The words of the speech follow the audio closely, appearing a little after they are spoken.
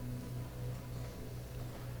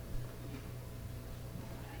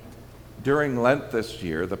During Lent this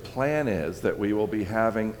year, the plan is that we will be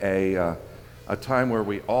having a time where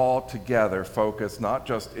we all together focus not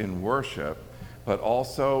just in worship, but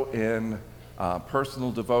also in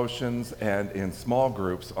personal devotions and in small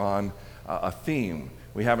groups on a theme.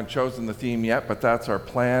 We haven't chosen the theme yet, but that's our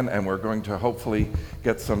plan, and we're going to hopefully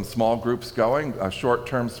get some small groups going,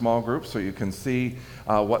 short-term small groups, so you can see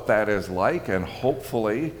what that is like and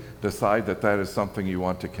hopefully decide that that is something you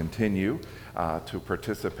want to continue to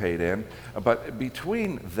participate in. But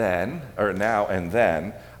between now and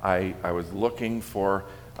then, I was looking for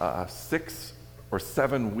 6 or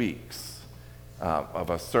 7 weeks of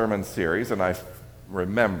a sermon series, and I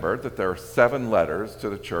remembered that there are 7 letters to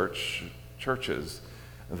the churches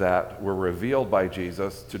that were revealed by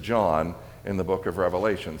Jesus to John in the book of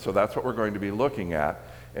Revelation. So that's what we're going to be looking at,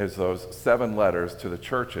 is those 7 letters to the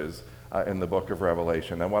churches in the book of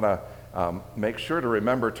Revelation. I want to make sure to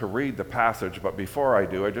remember to read the passage, but before I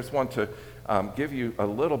do, I just want to give you a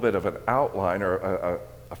little bit of an outline or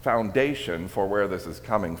a foundation for where this is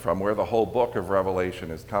coming from, where the whole book of Revelation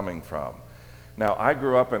is coming from. Now, I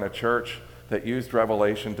grew up in a church that used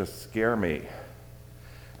Revelation to scare me.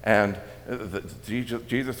 And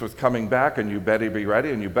Jesus was coming back, and you better be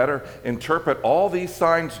ready, and you better interpret all these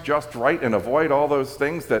signs just right and avoid all those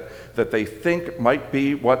things that they think might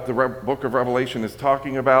be what the book of Revelation is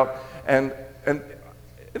talking about. And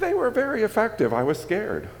they were very effective. I was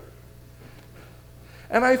scared.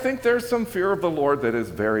 And I think there's some fear of the Lord that is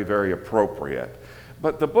very, very appropriate.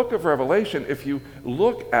 But the book of Revelation, if you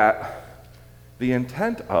look at the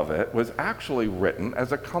intent of it, was actually written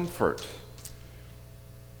as a comfort.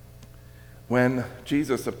 When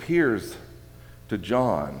Jesus appears to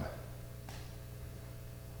John,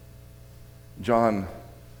 John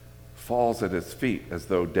falls at his feet as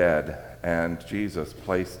though dead, and Jesus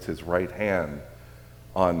placed his right hand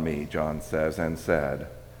on me, John says, and said,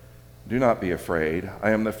 "Do not be afraid. I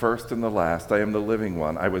am the first and the last. I am the living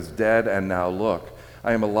one. I was dead, and now look,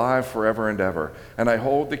 I am alive forever and ever, and I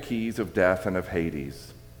hold the keys of death and of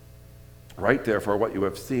Hades. Write therefore what you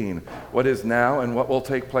have seen, what is now and what will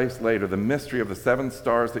take place later. The mystery of the 7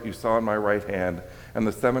 stars that you saw in my right hand and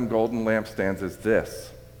the 7 golden lampstands is this.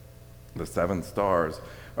 The 7 stars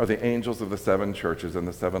are the angels of the 7 churches, and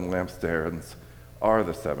the 7 lampstands are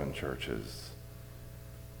the 7 churches."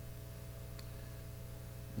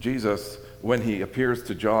 Jesus, when he appears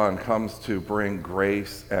to John, comes to bring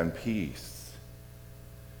grace and peace,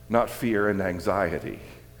 not fear and anxiety.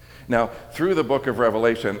 Now, through the book of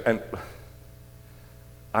Revelation, and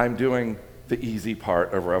I'm doing the easy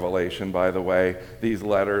part of Revelation, by the way. These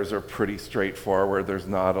letters are pretty straightforward. There's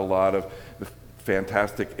not a lot of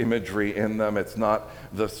fantastic imagery in them. It's not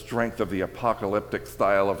the strength of the apocalyptic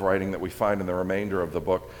style of writing that we find in the remainder of the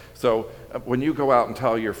book. So when you go out and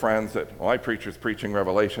tell your friends that, my preacher's preaching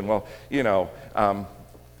Revelation, well,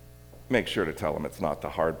 make sure to tell them it's not the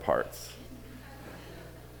hard parts.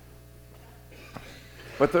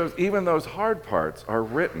 But even those hard parts are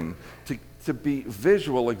written to be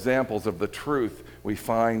visual examples of the truth we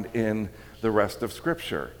find in the rest of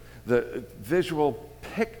Scripture. The visual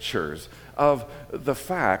pictures of the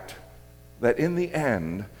fact that in the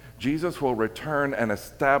end, Jesus will return and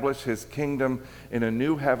establish his kingdom in a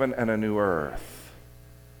new heaven and a new earth.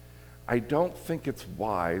 I don't think it's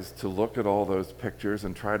wise to look at all those pictures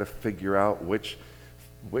and try to figure out which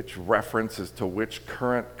references to which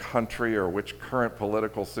current country or which current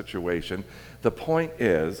political situation. The point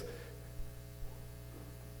is,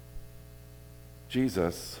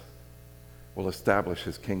 Jesus will establish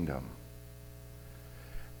his kingdom.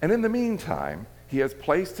 And in the meantime, he has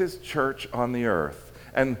placed his church on the earth.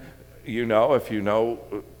 And if you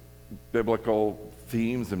know biblical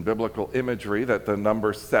themes and biblical imagery, that the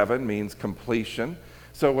number 7 means completion.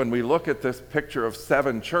 So when we look at this picture of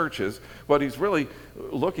 7 churches, what he's really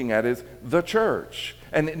looking at is the church.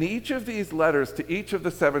 And in each of these letters to each of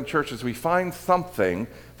the 7 churches, we find something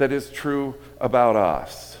that is true about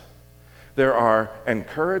us. There are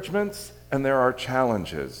encouragements and there are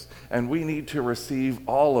challenges, and we need to receive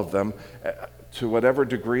all of them to whatever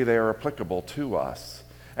degree they are applicable to us.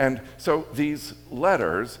 And so these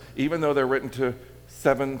letters, even though they're written to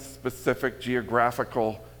 7 specific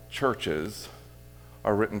geographical churches,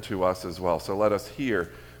 are written to us as well. So let us hear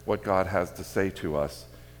what God has to say to us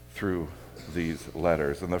through these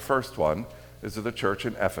letters. And the first one is to the church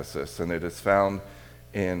in Ephesus, and it is found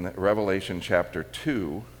in Revelation chapter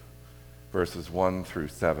 2, verses 1 through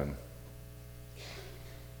 7.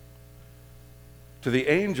 To the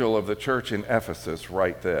angel of the church in Ephesus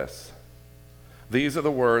write this: "These are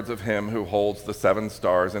the words of him who holds the 7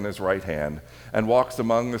 stars in his right hand and walks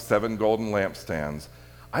among the 7 golden lampstands.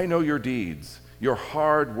 I know your deeds. your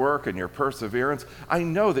hard work and your perseverance. I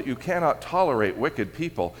know that you cannot tolerate wicked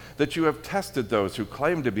people, that you have tested those who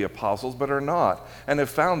claim to be apostles but are not, and have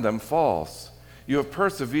found them false. You have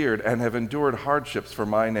persevered and have endured hardships for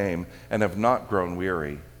my name, and have not grown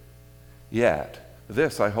weary. Yet,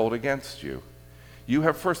 this I hold against you. You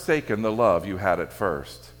have forsaken the love you had at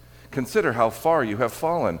first. Consider how far you have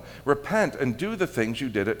fallen. Repent and do the things you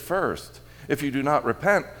did at first. If you do not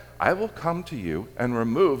repent, I will come to you and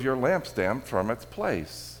remove your lampstand from its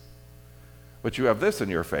place. But you have this in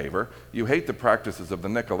your favor. You hate the practices of the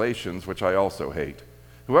Nicolaitans, which I also hate.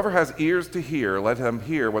 Whoever has ears to hear, let him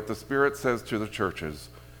hear what the Spirit says to the churches.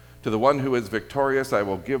 To the one who is victorious, I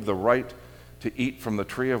will give the right to eat from the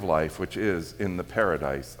tree of life, which is in the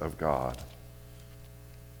paradise of God.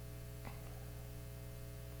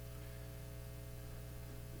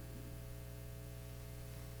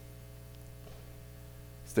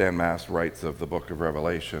 Stan Mast writes of the book of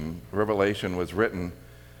Revelation. Revelation was written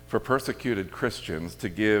for persecuted Christians to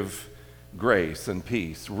give grace and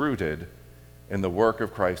peace rooted in the work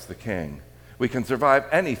of Christ the King. We can survive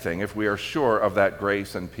anything if we are sure of that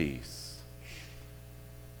grace and peace.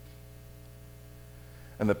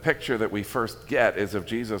 And the picture that we first get is of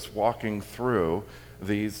Jesus walking through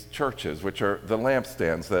these churches, which are the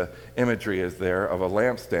lampstands. The imagery is there of a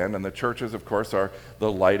lampstand, and the churches, of course, are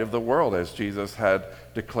the light of the world, as Jesus had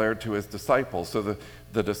declared to his disciples. So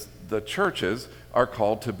the churches are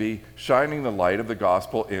called to be shining the light of the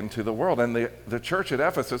gospel into the world. And the church at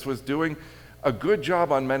Ephesus was doing a good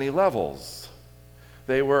job on many levels.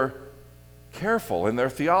 They were careful in their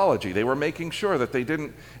theology. They were making sure that they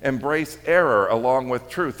didn't embrace error along with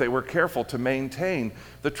truth. They were careful to maintain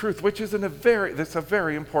the truth, which is that's a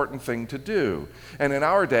very important thing to do. And in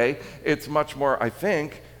our day, it's much more, I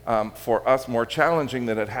think, for us more challenging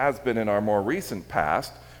than it has been in our more recent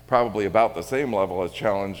past, probably about the same level of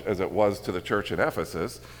challenge as it was to the church in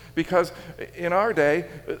Ephesus, because in our day,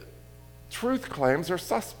 truth claims are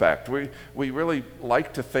suspect. We really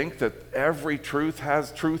like to think that every truth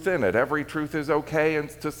has truth in it. Every truth is okay and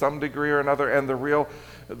to some degree or another, and the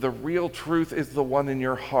real truth is the one in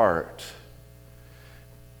your heart.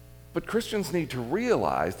 But Christians need to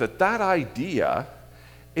realize that idea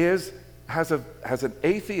has an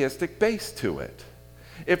atheistic base to it.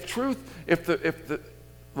 If the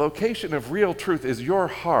location of real truth is your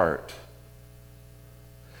heart,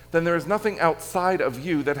 then there is nothing outside of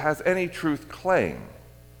you that has any truth claim.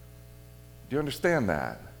 Do you understand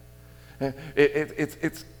that?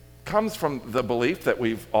 It comes from the belief that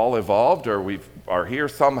we've all evolved or we are here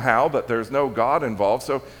somehow, but there's no God involved.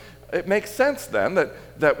 So it makes sense then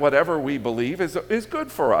that whatever we believe is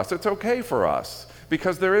good for us. It's okay for us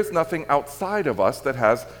because there is nothing outside of us that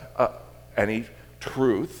has any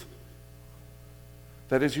truth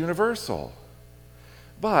that is universal.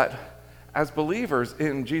 But as believers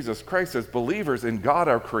in Jesus Christ, as believers in God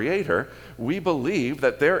our Creator, we believe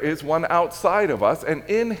that there is one outside of us, and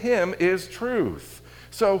in Him is truth.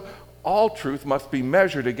 So all truth must be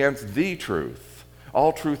measured against the truth.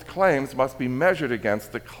 All truth claims must be measured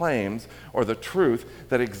against the claims or the truth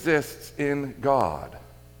that exists in God.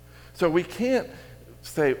 So we can't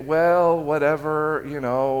say, well, whatever,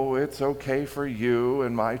 it's okay for you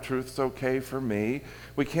and my truth's okay for me.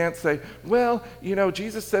 We can't say, well,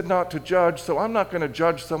 Jesus said not to judge, so I'm not going to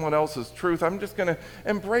judge someone else's truth. I'm just going to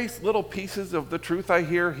embrace little pieces of the truth I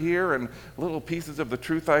hear here and little pieces of the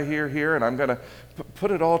truth I hear here, and I'm going to put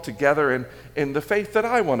it all together in the faith that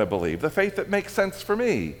I want to believe, the faith that makes sense for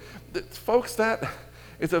me. Folks, that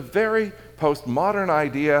is a very postmodern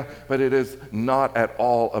idea, but it is not at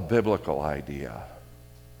all a biblical idea.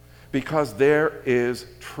 Because there is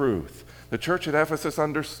truth. The church at Ephesus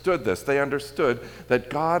understood this. They understood that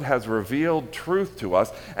God has revealed truth to us,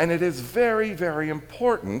 and it is very, very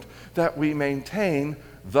important that we maintain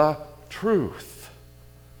the truth.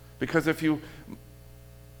 Because if you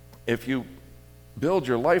build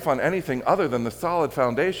your life on anything other than the solid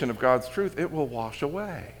foundation of God's truth, it will wash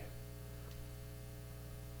away.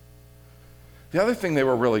 The other thing they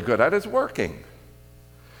were really good at is working.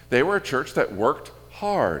 They were a church that worked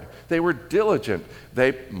hard. They were diligent.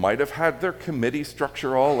 They might have had their committee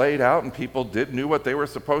structure all laid out, and people knew what they were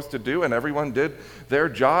supposed to do, and everyone did their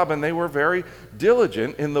job, and they were very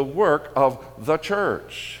diligent in the work of the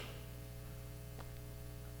church.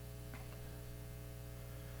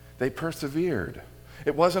 They persevered.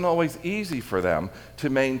 It wasn't always easy for them to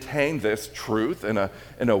maintain this truth in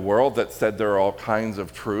a world that said there are all kinds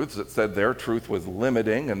of truths, that said their truth was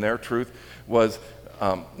limiting and their truth was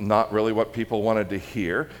not really what people wanted to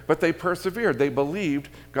hear, but they persevered. They believed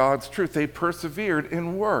God's truth. They persevered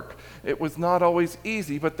in work. It was not always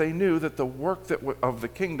easy, but they knew that the work of the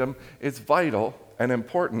kingdom is vital and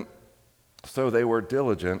important, so they were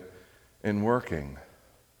diligent in working.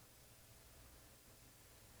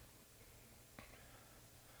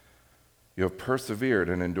 You have persevered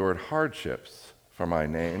and endured hardships for my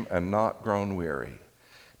name and not grown weary.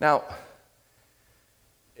 Now,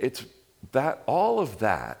 it's that all of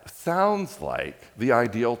that sounds like the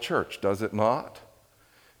ideal church, does it not?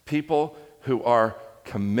 People who are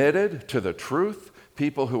committed to the truth,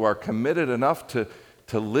 people who are committed enough to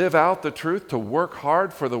live out the truth, to work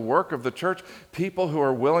hard for the work of the church, people who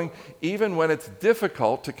are willing, even when it's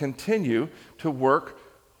difficult, to continue to work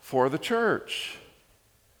for the church.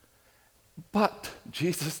 But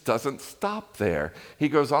Jesus doesn't stop there. He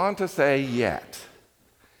goes on to say, yet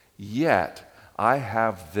I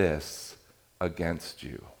have this against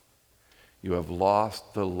you. You have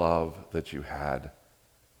lost the love that you had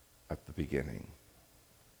at the beginning.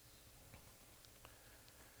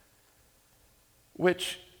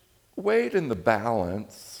 Which, weighed in the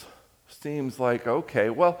balance, seems like, okay,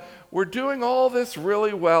 well, we're doing all this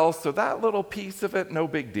really well, so that little piece of it, no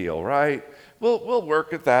big deal, right? We'll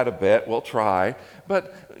work at that a bit, we'll try.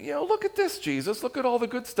 But, look at this, Jesus. Look at all the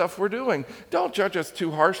good stuff we're doing. Don't judge us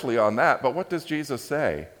too harshly on that. But what does Jesus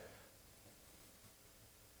say?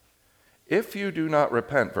 If you do not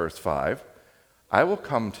repent, verse 5, I will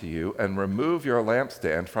come to you and remove your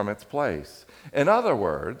lampstand from its place. In other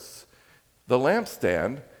words, the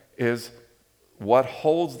lampstand is what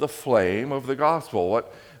holds the flame of the gospel.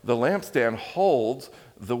 The lampstand holds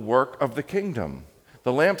the work of the kingdom.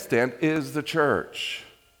 The lampstand is the church,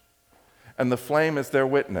 and the flame is their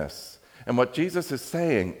witness. And what Jesus is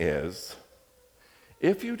saying is,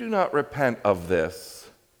 if you do not repent of this,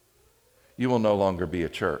 you will no longer be a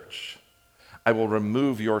church. I will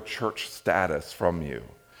remove your church status from you.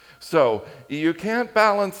 So you can't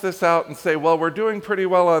balance this out and say, well, we're doing pretty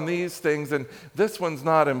well on these things, and this one's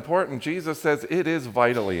not important. Jesus says it is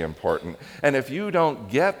vitally important. And if you don't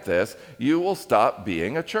get this, you will stop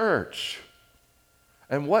being a church.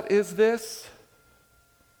 And what is this?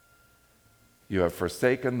 You have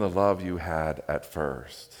forsaken the love you had at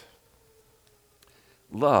first.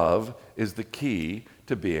 Love is the key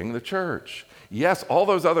to being the church. Yes, all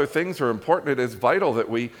those other things are important. It is vital that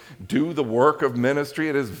we do the work of ministry.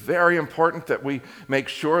 It is very important that we make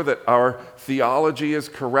sure that our theology is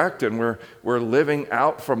correct and we're living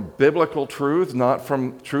out from biblical truths, not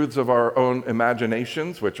from truths of our own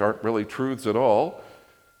imaginations, which aren't really truths at all.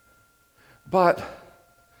 But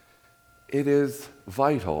it is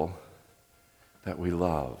vital that we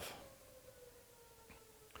love.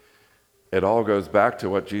 It all goes back to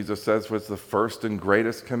what Jesus says was the first and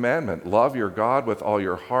greatest commandment. Love your God with all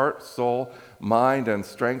your heart, soul, mind, and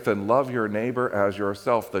strength, and love your neighbor as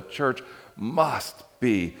yourself. The church must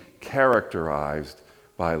be characterized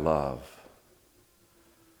by love.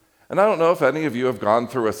 And I don't know if any of you have gone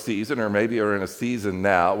through a season, or maybe are in a season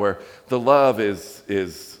now, where the love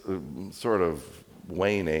is sort of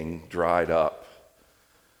waning, dried up.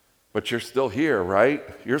 But you're still here, right?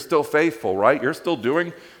 You're still faithful, right? You're still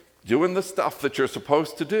doing the stuff that you're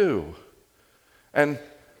supposed to do. And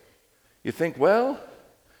you think, well,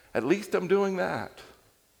 at least I'm doing that.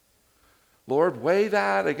 Lord, weigh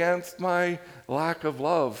that against my lack of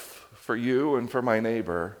love for you and for my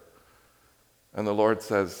neighbor. And the Lord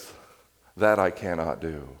says, that I cannot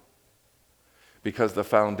do. Because the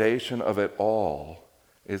foundation of it all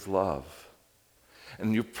is love.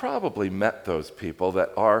 And you've probably met those people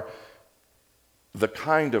that are the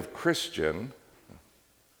kind of Christian,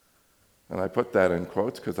 and I put that in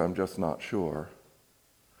quotes because I'm just not sure,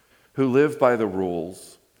 who live by the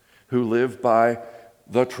rules, who live by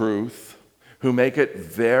the truth, who make it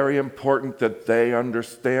very important that they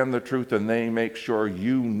understand the truth and they make sure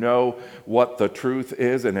you know what the truth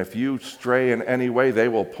is. And if you stray in any way, they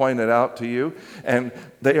will point it out to you. And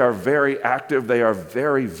they are very active. They are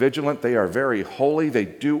very vigilant. They are very holy. They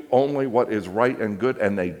do only what is right and good,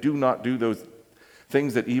 and they do not do those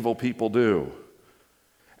things that evil people do.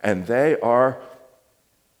 And they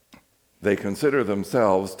consider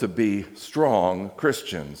themselves to be strong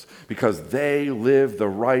Christians because they live the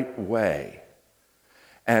right way.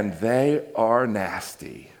 And they are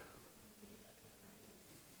nasty.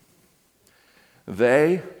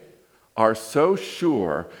 They are so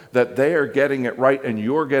sure that they are getting it right and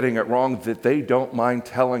you're getting it wrong that they don't mind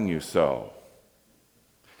telling you so.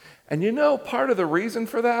 And part of the reason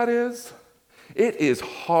for that is it is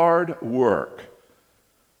hard work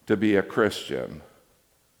to be a Christian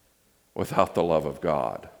without the love of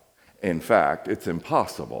God. In fact, it's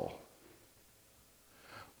impossible.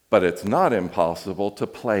 But it's not impossible to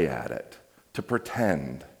play at it, to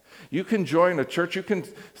pretend. You can join a church, you can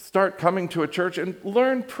start coming to a church and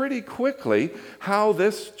learn pretty quickly how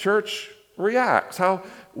this church reacts,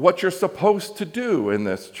 what you're supposed to do in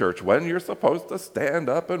this church, when you're supposed to stand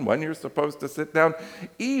up and when you're supposed to sit down,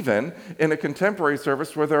 even in a contemporary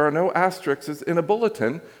service where there are no asterisks in a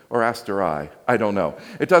bulletin, or asteri, I don't know.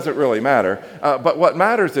 It doesn't really matter. But what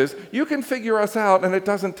matters is you can figure us out and it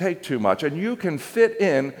doesn't take too much, and you can fit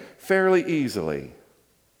in fairly easily,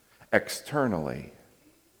 externally.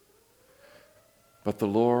 But the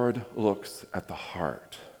Lord looks at the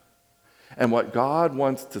heart. And what God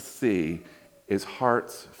wants to see is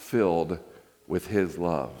hearts filled with His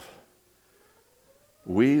love.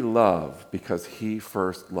 We love because He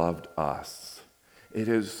first loved us. It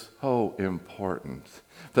is so important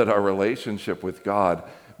that our relationship with God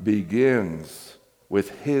begins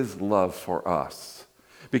with His love for us.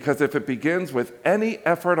 Because if it begins with any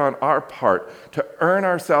effort on our part to earn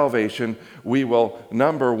our salvation, we will,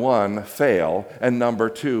 number one, fail, and number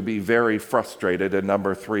two, be very frustrated, and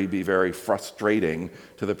number three, be very frustrating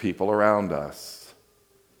to the people around us.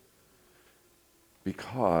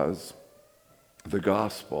 Because the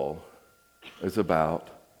gospel is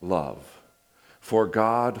about love. For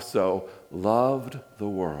God so loved the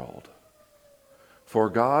world. For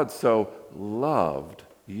God so loved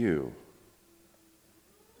you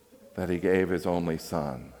that He gave His only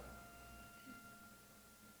Son.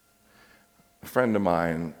 A friend of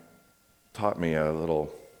mine taught me a little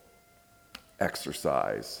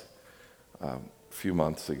exercise a few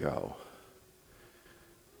months ago.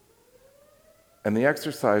 And the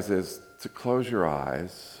exercise is to close your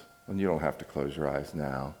eyes, and you don't have to close your eyes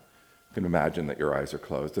now. You can imagine that your eyes are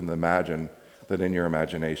closed, and imagine that in your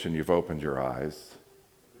imagination you've opened your eyes.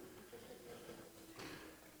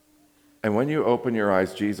 And when you open your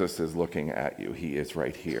eyes, Jesus is looking at you. He is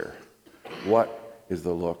right here. What is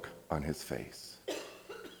the look on His face?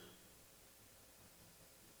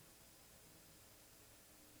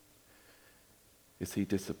 Is He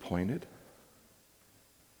disappointed?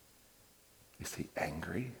 Is He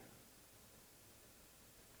angry?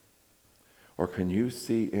 Or can you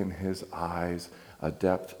see in His eyes a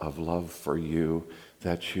depth of love for you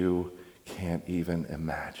that you can't even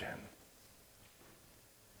imagine?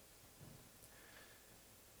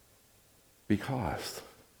 Because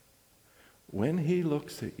when He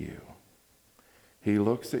looks at you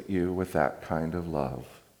with that kind of love.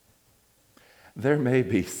 There may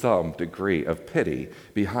be some degree of pity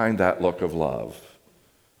behind that look of love.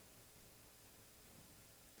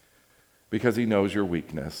 Because He knows your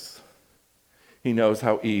weakness. He knows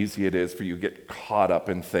how easy it is for you to get caught up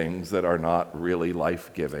in things that are not really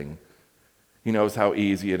life-giving. He knows how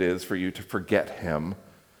easy it is for you to forget Him,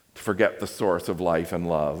 to forget the source of life and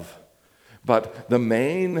love. But the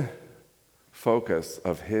main focus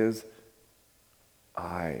of His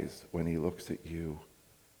eyes when He looks at you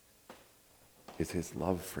is His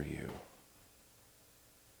love for you.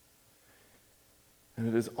 And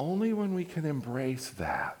it is only when we can embrace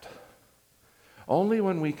that, only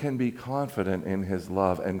when we can be confident in His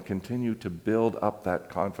love and continue to build up that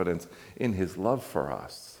confidence in His love for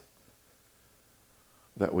us,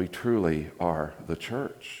 that we truly are the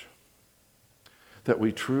church. That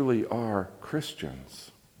we truly are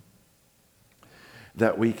Christians,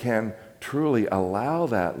 that we can truly allow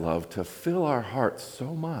that love to fill our hearts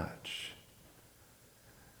so much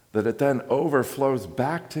that it then overflows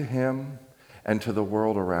back to Him and to the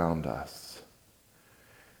world around us.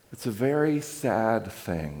 It's a very sad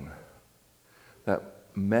thing that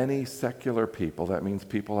many secular people, that means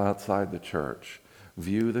people outside the church,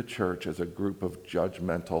 view the church as a group of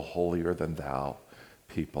judgmental, holier-than-thou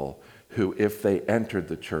people who, if they entered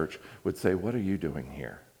the church, would say, "What are you doing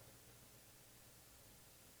here?"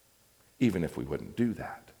 Even if we wouldn't do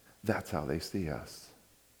that, that's how they see us.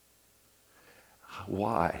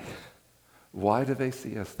 Why? Why do they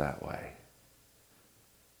see us that way?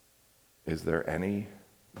 Is there any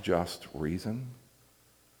just reason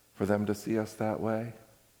for them to see us that way?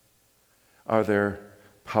 Are there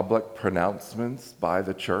public pronouncements by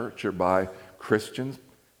the church or by Christians?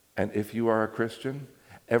 And if you are a Christian,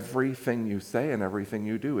 everything you say and everything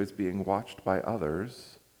you do is being watched by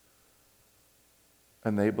others,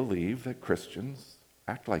 and they believe that Christians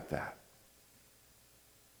act like that.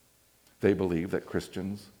 They believe that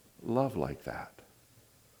Christians love like that,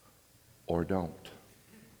 or don't.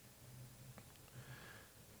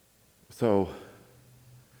 So,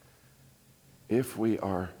 if we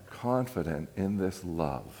are confident in this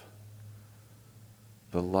love,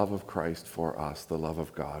 The love of Christ for us, the love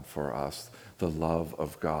of God for us, the love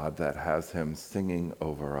of God that has him singing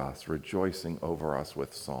over us, rejoicing over us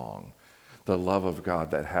with song. The love of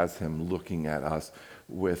God that has him looking at us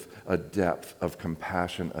with a depth of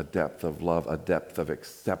compassion, a depth of love, a depth of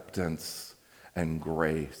acceptance and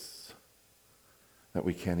grace that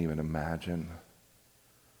we can't even imagine.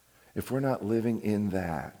 If we're not living in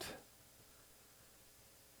that,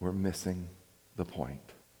 we're missing the point.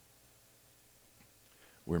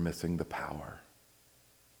 We're missing the power.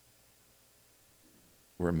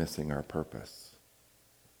 We're missing our purpose.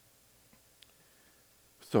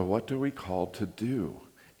 So what do we call to do?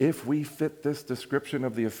 If we fit this description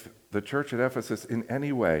of the church at Ephesus in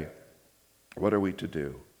any way, what are we to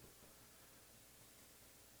do?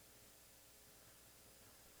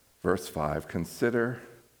 Verse 5, consider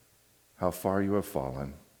how far you have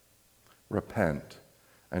fallen. Repent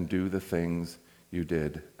and do the things you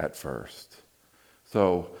did at first.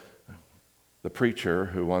 So the preacher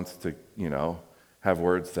who wants to, have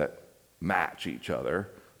words that match each other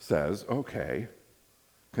says, okay,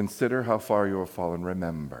 consider how far you have fallen.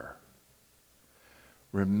 Remember.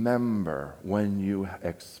 Remember when you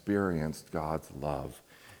experienced God's love.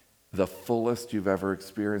 The fullest you've ever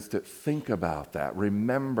experienced it. Think about that.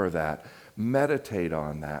 Remember that. Meditate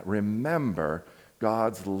on that. Remember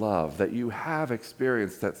God's love that you have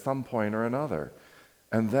experienced at some point or another.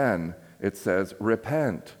 And then it says,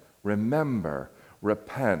 repent, remember,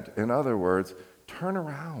 repent. In other words, turn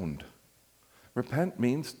around. Repent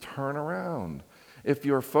means turn around. If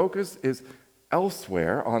your focus is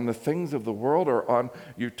elsewhere on the things of the world, or on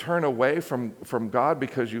you turn away from God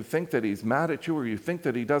because you think that he's mad at you, or you think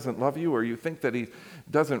that he doesn't love you, or you think that he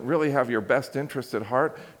doesn't really have your best interest at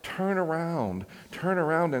heart, turn around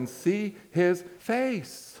and see his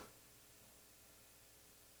face.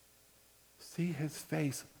 See his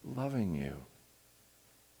face loving you.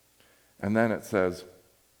 And then it says,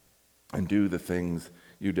 and do the things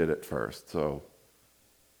you did at first. So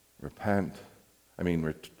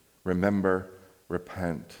remember,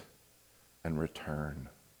 repent, and return.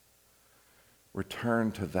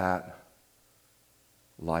 Return to that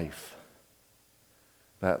life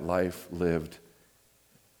lived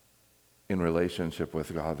in relationship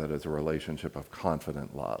with God that is a relationship of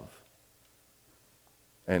confident love.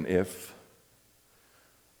 And if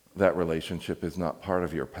that relationship is not part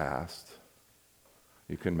of your past,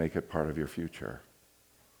 you can make it part of your future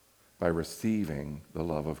by receiving the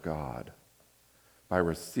love of God, by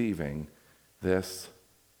receiving this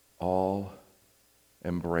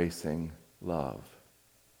all-embracing love,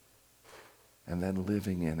 and then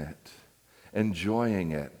living in it,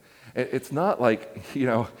 enjoying it. It's not like,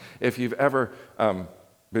 if you've ever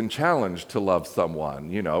been challenged to love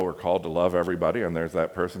someone, we're called to love everybody, and there's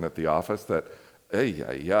that person at the office that,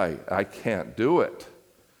 I can't do it,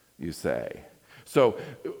 you say. So,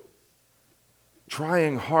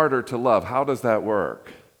 trying harder to love, how does that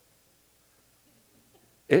work?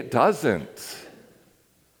 It doesn't.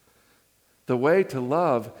 The way to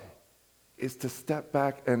love is to step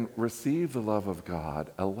back and receive the love of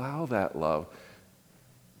God, allow that love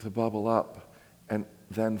to bubble up and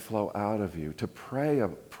then flow out of you, to pray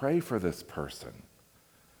for this person.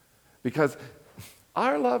 Because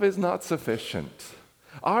our love is not sufficient.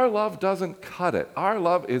 Our love doesn't cut it. Our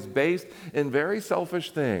love is based in very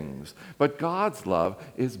selfish things. But God's love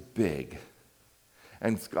is big.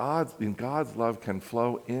 And God's love can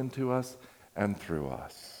flow into us and through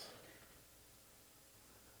us.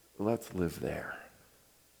 Let's live there.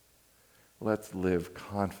 Let's live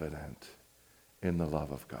confident in the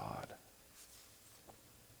love of God.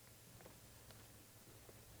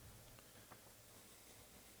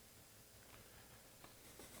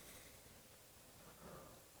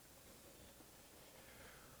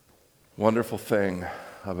 Wonderful thing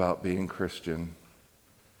about being Christian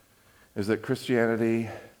is that Christianity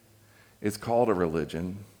is called a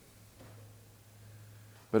religion,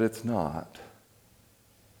 but it's not.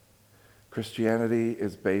 Christianity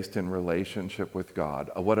is based in relationship with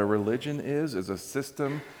God. What a religion is a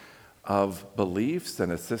system of beliefs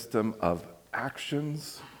and a system of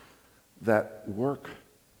actions that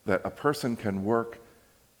a person can work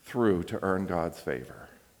through to earn God's favor.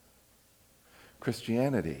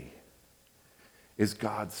 Christianity is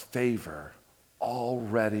God's favor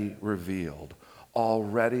already revealed,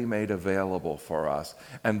 already made available for us,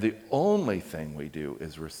 and the only thing we do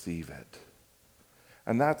is receive it.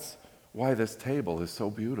 And that's why this table is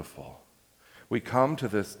so beautiful. We come to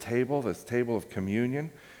this table of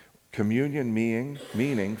communion,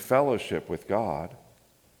 meaning fellowship with God,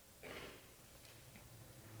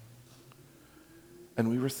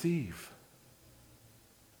 and we receive.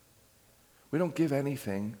 We don't give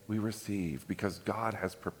anything, we receive, because God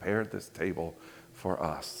has prepared this table for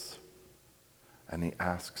us. And he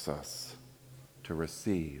asks us to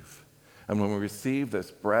receive. And when we receive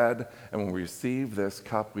this bread and when we receive this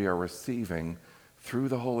cup, we are receiving, through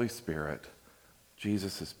the Holy Spirit,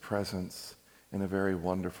 Jesus' presence in a very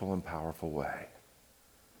wonderful and powerful way.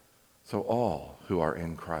 So all who are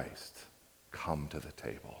in Christ, come to the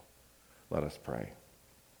table. Let us pray.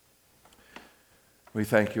 We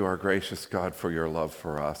thank you, our gracious God, for your love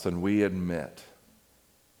for us, and we admit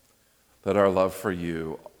that our love for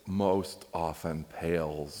you most often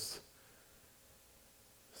pales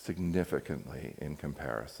significantly in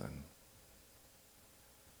comparison.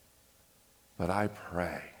 But I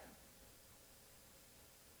pray,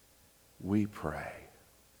 we pray,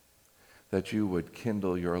 that you would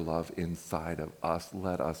kindle your love inside of us.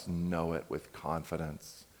 Let us know it with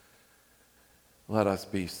confidence. Let us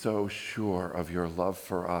be so sure of your love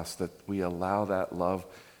for us that we allow that love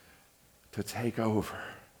to take over.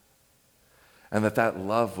 And that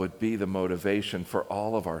love would be the motivation for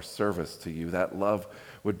all of our service to you. That love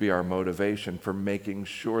would be our motivation for making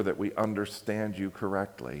sure that we understand you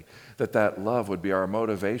correctly. That love would be our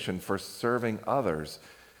motivation for serving others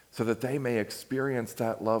so that they may experience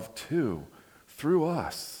that love too, through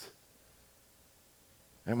us.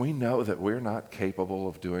 And we know that we're not capable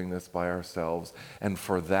of doing this by ourselves, and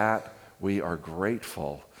for that we are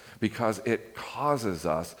grateful, because it causes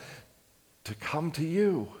us to come to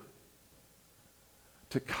you.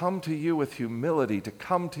 To come to you with humility, to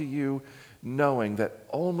come to you knowing that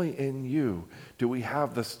only in you do we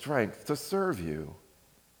have the strength to serve you.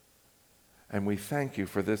 And we thank you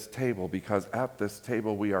for this table, because at this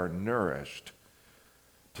table we are nourished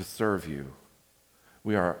to serve you.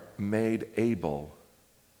 We are made able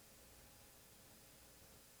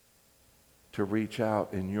to reach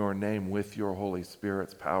out in your name with your Holy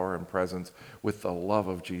Spirit's power and presence, with the love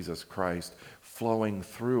of Jesus Christ flowing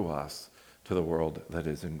through us to the world that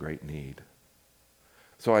is in great need.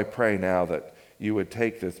 So I pray now that you would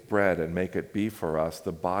take this bread and make it be for us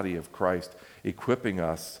the body of Christ, equipping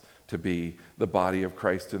us to be the body of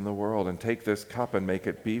Christ in the world. And take this cup and make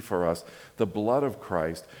it be for us the blood of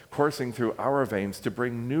Christ coursing through our veins to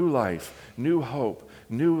bring new life, new hope,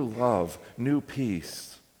 new love, new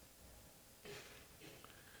peace.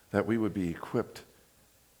 That we would be equipped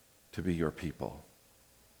to be your people,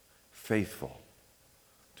 faithful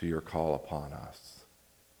to your call upon us.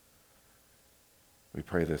 We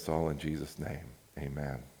pray this all in Jesus' name.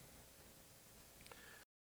 Amen.